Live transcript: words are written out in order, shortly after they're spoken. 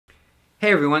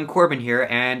Hey everyone, Corbin here,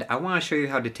 and I want to show you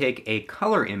how to take a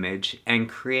color image and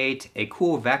create a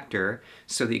cool vector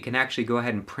so that you can actually go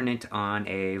ahead and print it on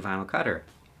a vinyl cutter.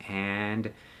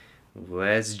 And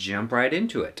let's jump right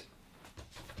into it.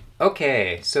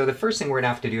 Okay, so the first thing we're going to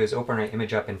have to do is open our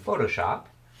image up in Photoshop.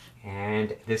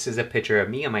 And this is a picture of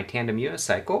me on my tandem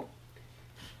unicycle.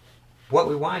 What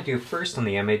we want to do first on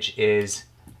the image is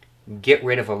get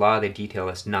rid of a lot of the detail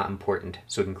that's not important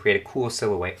so we can create a cool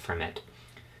silhouette from it.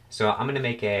 So I'm going to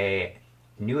make a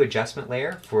new adjustment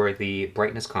layer for the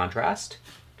brightness contrast.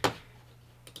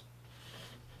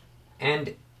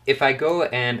 And if I go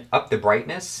and up the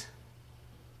brightness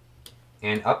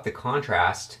and up the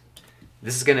contrast,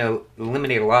 this is going to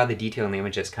eliminate a lot of the detail in the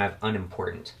image that's kind of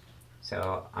unimportant.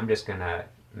 So I'm just going to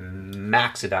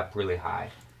max it up really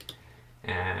high.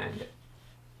 And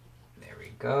there we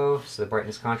go. So the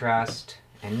brightness contrast.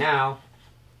 And now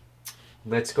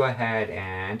let's go ahead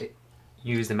and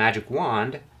use the magic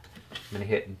wand. I'm going to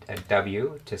hit a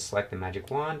W to select the magic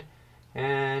wand,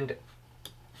 and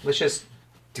let's just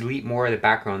delete more of the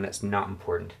background that's not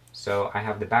important. So I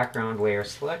have the background layer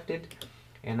selected,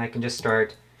 and I can just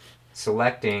start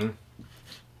selecting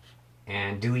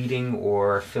and deleting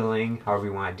or filling, however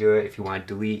you want to do it. If you want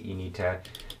to delete, you need to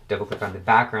double click on the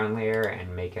background layer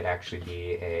and make it actually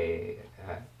be a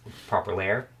proper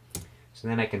layer. So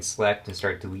then I can select and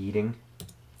start deleting.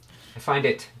 I find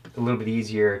it a little bit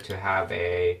easier to have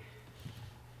a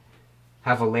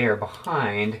layer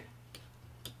behind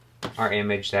our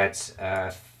image that's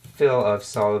a fill of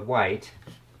solid white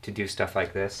to do stuff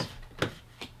like this.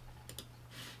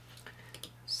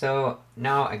 So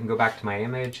now I can go back to my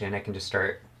image and I can just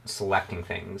start selecting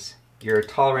things. Your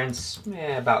tolerance,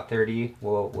 about 30,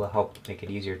 will help make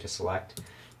it easier to select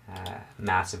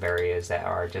massive areas that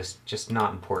are just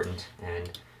not important,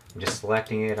 and I'm just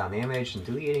selecting it on the image and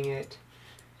deleting it.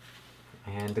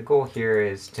 And the goal here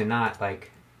is to not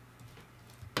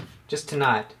just to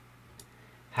not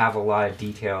have a lot of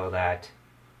detail that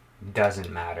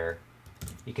doesn't matter.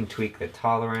 You can tweak the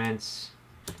tolerance.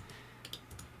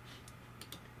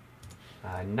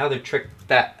 Another trick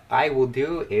that I will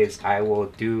do is I will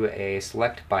do a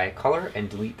select by color and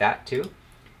delete that too.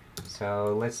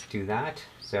 So let's do that.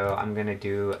 So I'm going to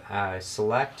do a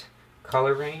select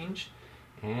color range,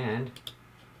 and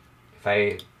if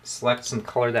I select some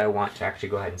color that I want to actually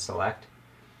go ahead and select,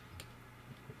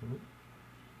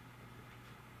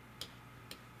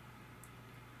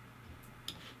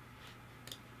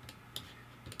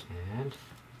 and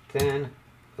then,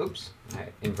 oops, I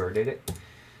inverted it.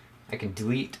 I can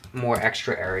delete more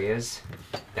extra areas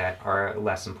that are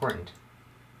less important.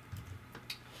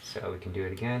 So we can do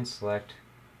it again, select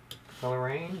color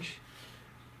range,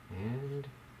 and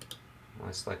I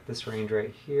want to select this range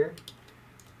right here,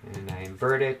 and I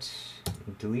invert it,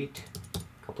 delete,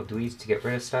 a couple deletes to get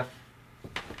rid of stuff.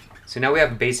 So now we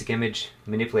have a basic image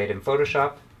manipulated in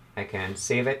Photoshop. I can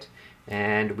save it,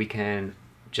 and we can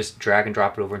just drag and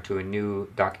drop it over into a new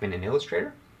document in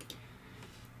Illustrator.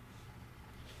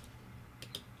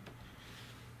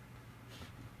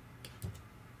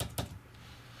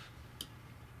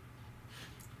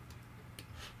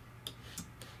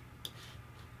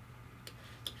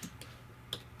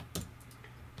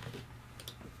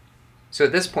 So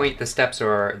at this point, the steps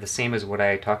are the same as what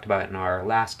I talked about in our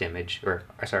last image, or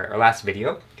sorry, our last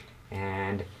video.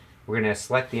 And we're going to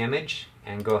select the image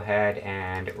and go ahead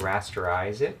and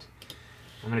rasterize it.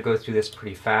 I'm going to go through this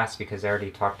pretty fast because I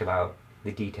already talked about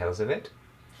the details of it.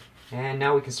 And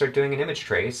now we can start doing an image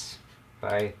trace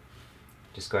by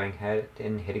just going ahead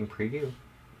and hitting preview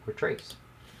or trace.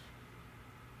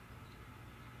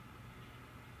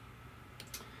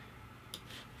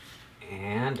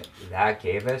 And that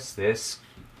gave us this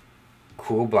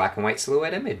cool black and white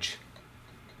silhouette image.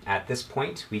 At this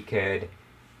point, we could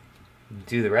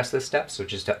do the rest of the steps,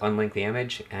 which is to unlink the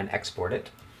image and export it.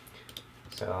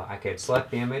 So I could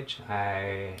select the image,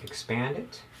 I expand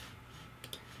it,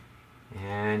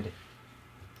 and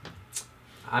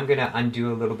I'm going to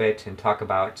undo a little bit and talk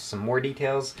about some more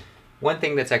details. One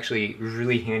thing that's actually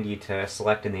really handy to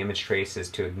select in the image trace is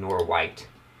to ignore white.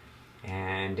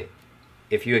 And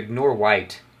if you ignore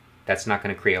white, that's not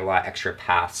going to create a lot of extra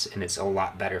paths, and it's a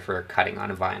lot better for cutting on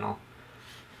a vinyl.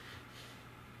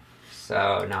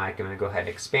 So now I'm going to go ahead and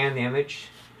expand the image,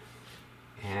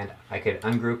 and I could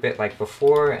ungroup it like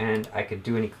before, and I could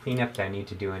do any cleanup that I need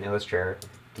to do in Illustrator,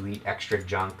 delete extra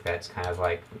junk that's kind of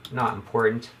like not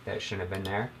important, that shouldn't have been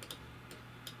there.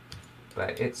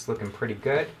 But it's looking pretty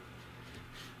good.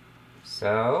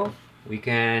 So we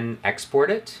can export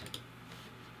it.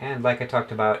 And like I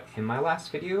talked about in my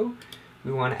last video,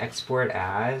 we want to export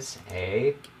as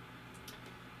a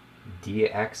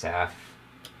DXF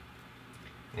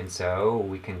And so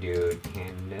we can do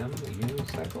tandem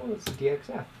unicycle as a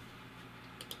DXF.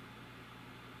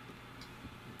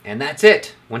 And that's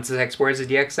it. Once it's exported as a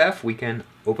DXF, we can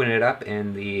open it up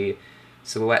in the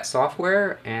Silhouette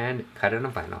software and cut it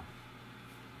on vinyl.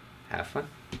 Have fun.